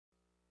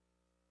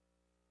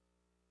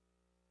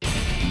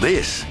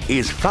This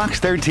is Fox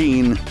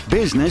 13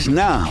 Business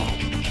Now.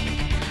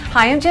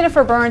 Hi, I'm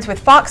Jennifer Burns with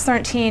Fox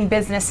 13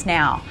 Business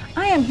Now.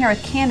 I am here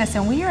with Candace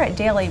and we are at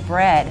Daily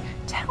Bread.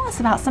 Tell us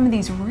about some of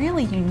these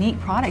really unique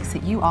products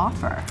that you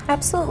offer.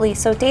 Absolutely.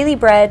 So Daily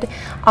Bread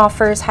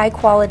offers high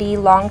quality,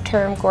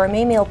 long-term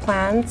gourmet meal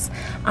plans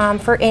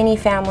for any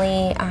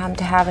family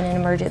to have in an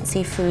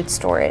emergency food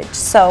storage.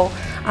 So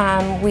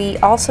we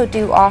also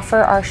do offer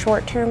our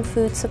short-term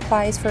food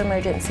supplies for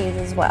emergencies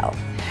as well.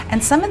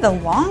 And some of the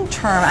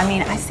long-term,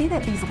 I see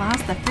that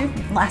the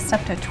food lasts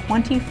up to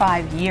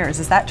 25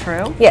 years. Is that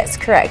true? Yes,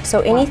 correct.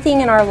 So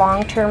anything in our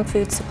long-term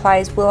food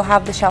supplies will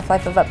have the shelf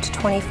life of up to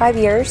 25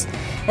 years,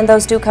 and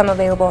those do come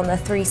available in the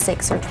 3,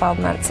 6, or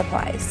 12-month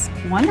supplies.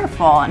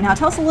 Wonderful. Now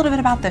tell us a little bit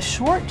about the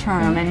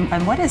short-term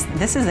and what is,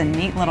 this is a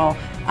neat little,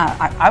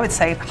 I would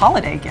say,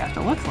 holiday gift,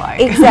 it looks like.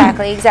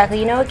 Exactly.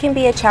 You know, it can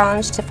be a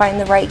challenge to find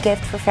the right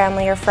gift for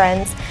family or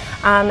friends.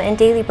 And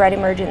Daily Bread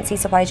emergency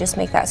supplies just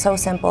make that so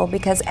simple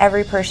because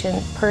every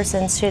person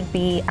should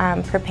be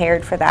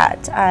prepared for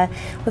that.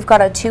 We've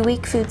got a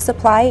 2-week food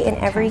supply in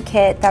every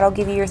kit that'll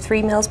give you your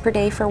 3 meals per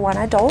day for 1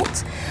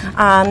 adult.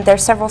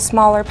 There's several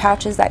smaller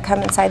pouches that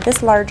come inside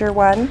this larger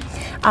one.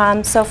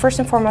 So first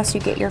and foremost,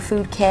 you get your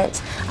food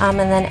kit and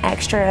then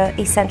extra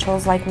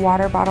essentials like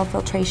water bottle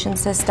filtration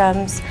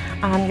systems,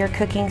 your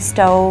cooking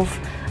stove,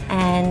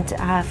 and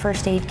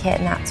first aid kit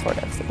and that sort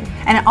of thing.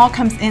 And it all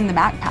comes in the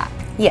backpack?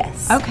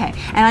 Yes. Okay,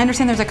 and I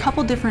understand there's a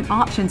couple different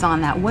options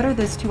on that. What are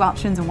those 2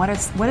 options and what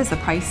is the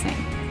pricing?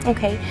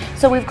 Okay,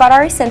 so we've got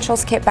our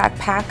Essentials Kit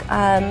backpack.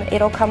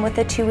 It'll come with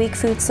a 2-week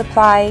food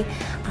supply,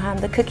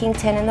 the cooking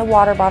tin, and the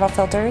water bottle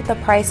filter. The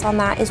price on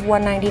that is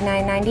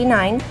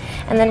 $199.99.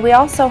 And then we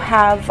also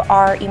have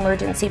our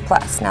Emergency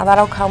Plus. Now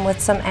that'll come with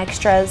some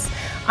extras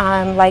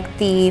like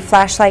the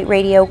flashlight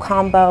radio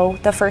combo,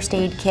 the first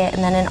aid kit,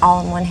 and then an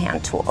all-in-one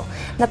hand tool.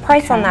 And the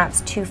price on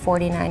that's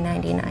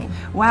 $249.99.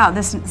 Wow,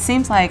 this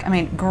seems like,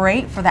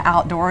 great for the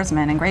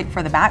outdoorsman and great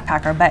for the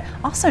backpacker, but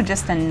also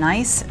just a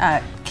nice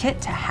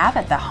kit to have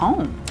at the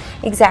home.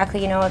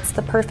 Exactly, you know, it's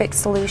the perfect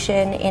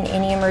solution in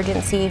any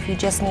emergency if you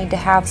just need to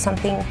have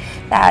something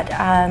that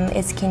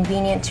is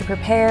convenient to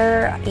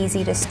prepare,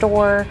 easy to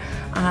store,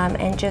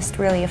 and just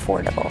really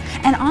affordable.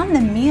 And on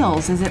the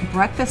meals, is it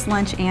breakfast,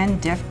 lunch,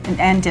 and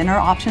dinner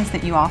options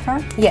that you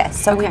offer?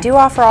 Yes, so we do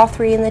offer all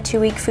 3 in the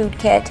 2-week food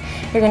kit.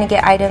 You're going to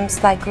get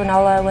items like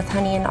granola with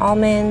honey and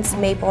almonds,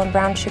 maple and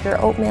brown sugar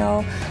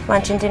oatmeal,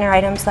 lunch and dinner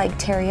items like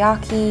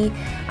teriyaki,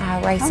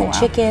 rice and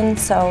chicken,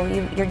 so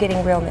you're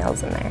getting real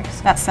meals in there.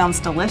 That sounds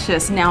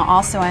delicious. Now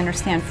also I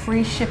understand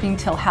free shipping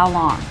till how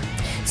long?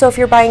 So if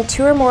you're buying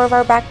 2 or more of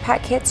our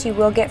backpack kits, you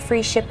will get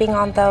free shipping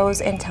on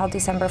those until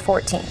December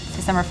 14th.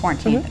 December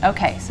 14th.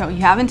 Okay, so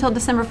you have until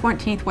December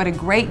 14th. What a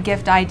great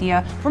gift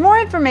idea. For more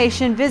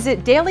information,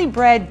 visit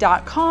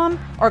dailybread.com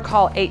or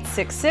call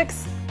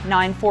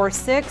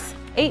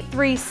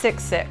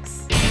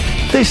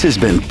 866-946-8366. This has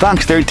been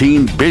Fox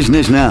 13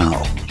 Business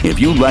Now. If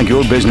you'd like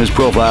your business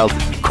profiled,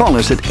 call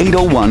us at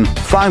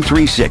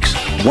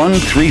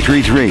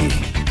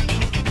 801-536-1333.